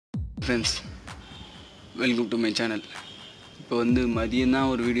Friends, welcome to my channel. இப்போ வந்து மதியம் தான்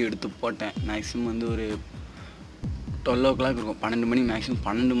ஒரு வீடியோ எடுத்து போட்டேன். மேக்ஸிமம் வந்து ஒரு 12 இருக்கும், 12 மணி, மேக்ஸிமம்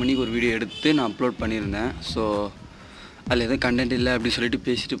 12 மணிக்கு ஒரு வீடியோ எடுத்து நான் அப்லோட் பண்ணியிருந்தேன். ஸோ அதில் எதுவும் கண்டென்ட் இல்லை அப்படின்னு சொல்லிட்டு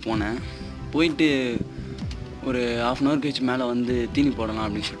பேசிட்டு போனேன். போயிட்டு ஒரு ½ hour கழிச்சு மேலே வந்து தீனி போடலாம்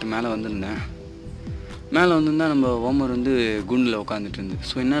அப்படின்னு சொல்லிட்டு மேலே வந்திருந்தேன். மேலே வந்திருந்தால் நம்ம ஓமர் வந்து குண்டில் உட்காந்துட்டு இருந்து.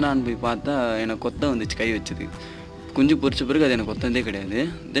 ஸோ என்னடான்னு போய் பார்த்தா எனக்கு கொத்த வந்துச்சு, கை வச்சது. குஞ்சு பொரிச்ச பிறகு அது எனக்கு கொத்ததே கிடையாது.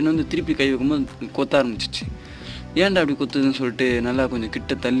 தென் வந்து திருப்பி கை வைக்கும்போது கொத்த ஆரம்பிச்சிச்சு. ஏன்டா அப்படி கொத்துதுன்னு சொல்லிட்டு நல்லா கொஞ்சம்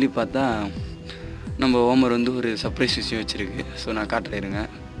கிட்ட தள்ளி பார்த்தா நம்ம ஓமர் வந்து ஒரு சர்ப்ரைஸ் விஷயம் வச்சுருக்கு. ஸோ நான் காட்டுறேங்க,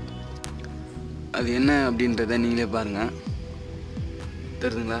 அது என்ன அப்படின்றத நீங்களே பாருங்கள்.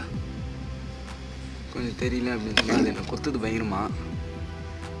 தெரியுதுங்களா? கொஞ்சம் தெரியல அப்படின்னு சொன்னால் அது என்ன கொத்துது பயங்கரமா.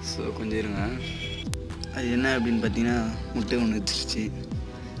 ஸோ கொஞ்சம் இருங்க. அது என்ன அப்படின்னு பார்த்தீங்கன்னா முட்டை ஒன்று வச்சிருச்சு.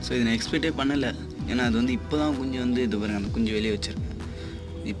 ஸோ இதை நான் எக்ஸ்பெக்டே பண்ணலை. ஏன்னா அது வந்து இப்போ தான் குஞ்சு வந்து இது பாருங்கள், அந்த குஞ்சு வெளியே வச்சுருக்கேன்.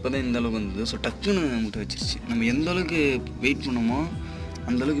 இப்போ தான் இந்த அளவுக்கு வந்தது. ஸோ டக்குன்னு முட்டை வச்சிருச்சு. நம்ம எந்த அளவுக்கு வெயிட் பண்ணோமோ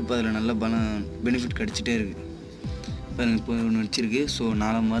அந்தளவுக்கு இப்போ அதில் நல்ல பெனிஃபிட் கிடச்சிட்டே இருக்குது. இப்போ இப்போ ஒன்று வச்சுருக்கு. ஸோ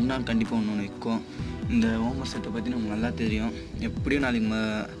நாளை மறுநாள் கண்டிப்பாக ஒன்று வைக்கும். இந்த ஓமர் செட்டை பற்றி நமக்கு நல்லா தெரியும். எப்படியும் நாளைக்கு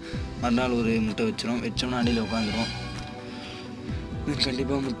மறுநாள் ஒரு முட்டை வச்சோம்னா அடியில் உட்காந்துரும்.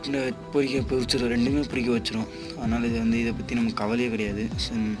 கண்டிப்பாக முட்டை பொறிச்சிடும், ரெண்டுமே பொறிக்க வச்சிடும். அதனால் இது வந்து இதை பற்றி நமக்கு கவலையே கிடையாது.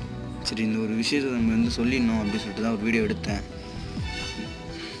 சரி, இந்த ஒரு விஷயத்தை நம்ம வந்து சொல்லிடணும் அப்படின்னு சொல்லிட்டு தான் ஒரு வீடியோ எடுத்தேன்.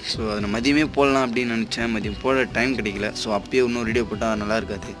 ஸோ அதை நான் மதியமே போடலாம் அப்படின்னு நினச்சேன். மதியம் போட டைம் கிடைக்கல. ஸோ அப்பயே இன்னும் வீடியோ போட்டால் நல்லா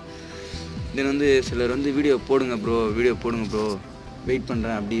இருக்காது. தென் வந்து சிலர் வந்து வீடியோ போடுங்க ப்ரோ வெயிட்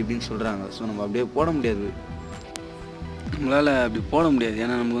பண்ணுறேன் அப்படி இப்படின்னு சொல்கிறாங்க. ஸோ நம்ம அப்படியே போட முடியாது, நம்மளால் அப்படி போட முடியாது.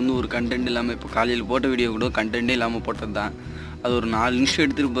 ஏன்னா நமக்கு வந்து ஒரு கண்டென்ட் இல்லாமல், இப்போ காலையில் போட்ட வீடியோ கூட கண்டென்ட்டே இல்லாமல் போட்டது தான். அது ஒரு 4 நிமிஷம்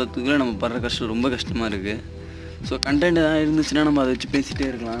எடுத்துகிட்டு போகிறதுக்குள்ளே நம்ம படுற கஷ்டம் ரொம்ப கஷ்டமாக இருக்குது. ஸோ கண்டென்ட் எதாவது இருந்துச்சுன்னா நம்ம அதை வச்சு பேசிகிட்டே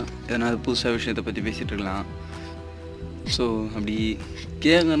இருக்கலாம். எதனா புதுசாக விஷயத்தை பற்றி பேசிகிட்டு இருக்கலாம். ஸோ அப்படி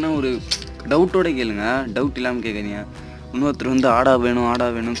கேட்கணுன்னா ஒரு டவுட்டோடு கேளுங்க, டவுட் இல்லாமல் கேட்குறீங்க. இன்னொருத்தர் வந்து ஆடா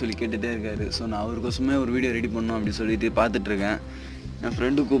வேணும்னு சொல்லி கேட்டுகிட்டே இருக்காரு. ஸோ நான் அவருக்கோசமே ஒரு வீடியோ ரெடி பண்ணணும் அப்படின்னு சொல்லிட்டு பார்த்துட்ருக்கேன். என்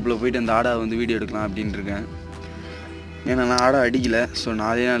ஃப்ரெண்டு கூப்பில் போயிட்டு அந்த ஆடா வந்து வீடியோ எடுக்கலாம் அப்படின்ட்டு இருக்கேன். ஏன்னா நான் ஆடா அடிக்கலை. ஸோ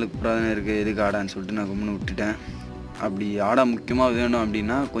 4 நாளுக்கு புறாதானே இருக்குது, எதுக்கு ஆடான்னு சொல்லிட்டு நான் கம்முன்னு விட்டுட்டேன். அப்படி ஆடா முக்கியமாக வேணும்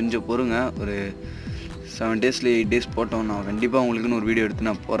அப்படின்னா கொஞ்சம் பொறுங்க. ஒரு 7 days 8 days போட்டோம். நான் கண்டிப்பாக உங்களுக்குன்னு ஒரு வீடியோ எடுத்து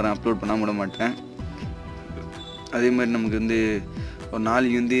நான் போடுறேன், அப்லோட் பண்ண விட மாட்டேன். அதே மாதிரி நமக்கு வந்து ஒரு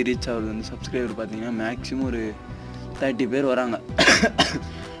நாளைக்கு வந்து ரீச் ஆகுது வந்து சப்ஸ்கிரைபர் பார்த்தீங்கன்னா மேக்ஸிமம் ஒரு 30 பேர் வராங்க,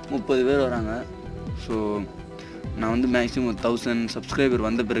 30 பேர் வராங்க. ஸோ நான் வந்து மேக்ஸிமம் 1000 சப்ஸ்கிரைபர்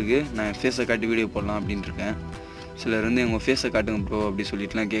வந்த பிறகு நான் என் ஃபேஸை காட்டி வீடியோ போடலாம் அப்படின்ட்டுருக்கேன். சிலர் வந்து எங்கள் ஃபேஸை காட்டுங்க ப்ரோ அப்படி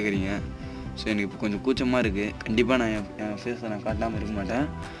சொல்லிட்டுலாம் கேட்குறீங்க. ஸோ எனக்கு இப்போ கொஞ்சம் கூச்சமாக இருக்குது. கண்டிப்பாக நான் என் ஃபேஸை நான் காட்டாமல் இருக்க மாட்டேன்.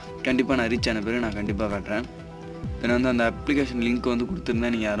 கண்டிப்பாக நான் ரீச் ஆன பிறகு நான் கண்டிப்பாக காட்டுறேன். தென் வந்து அந்த அப்ளிகேஷன் லிங்க் வந்து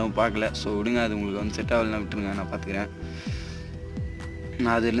கொடுத்துருந்தேன், நீங்கள் யாரும் பார்க்கல. ஸோ விடுங்க, அது உங்களுக்கு வந்து செட் ஆகலாம், விட்டுருங்க, நான் பார்த்துக்கிறேன்.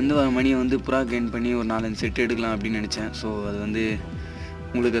 நான் அதுலேருந்து வர மணியை வந்து புறா கெயின் பண்ணி ஒரு 4-5 செட் எடுக்கலாம் அப்படின்னு நினச்சேன். ஸோ அது வந்து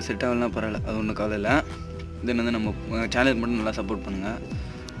உங்களுக்கு செட் ஆகலாம், பரவாயில்ல, அது ஒன்றும் கவலை இல்லை. தென் வந்து நம்ம சேனலுக்கு மட்டும் நல்லா சப்போர்ட் பண்ணுங்கள்,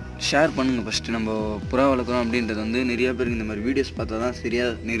 ஷேர் பண்ணுங்கள். ஃபஸ்ட்டு நம்ம புறா வளர்க்குறோம் அப்படின்றது வந்து நிறையா பேருக்கு இந்த மாதிரி வீடியோஸ் பார்த்தா தான்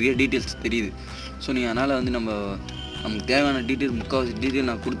நிறைய டீட்டெயில்ஸ் தெரியுது. ஸோ நீங்கள் அதனால் வந்து நமக்கு தேவையான முக்கால்வாசி டீட்டெயில்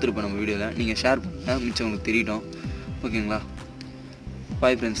நான் கொடுத்துருப்பேன் நம்ம வீடியோவில். நீங்கள் ஷேர் பண்ணுங்கள், மிச்சம் உங்களுக்கு தெரியட்டும். ஓகேங்களா?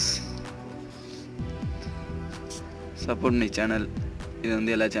 Bye friends, support my channel. இது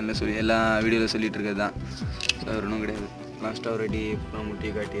வந்து எல்லா சேனலும் எல்லா வீடியோவில் சொல்லிகிட்டு இருக்கிறது தான், வேறு ஒன்றும் கிடையாது. லாஸ்ட்டாக ஒரு அடி அப்புறம்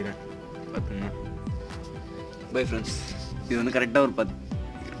முட்டியை காட்டிடுறேன், பார்த்துங்க. Bye friends. இது வந்து கரெக்டாக ஒரு 10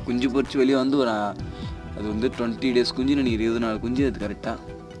 குஞ்சு பொறிச்சு வெளியே வந்து அது வந்து 20 days குஞ்சு, நினைக்கிறேன் 24 குஞ்சு அது கரெக்டாக.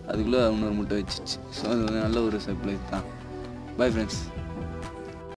 அதுக்குள்ளே இன்னொரு முட்டை வச்சிச்சு. ஸோ அது வந்து நல்ல ஒரு சர்ப்ரைஸ் தான். Bye friends.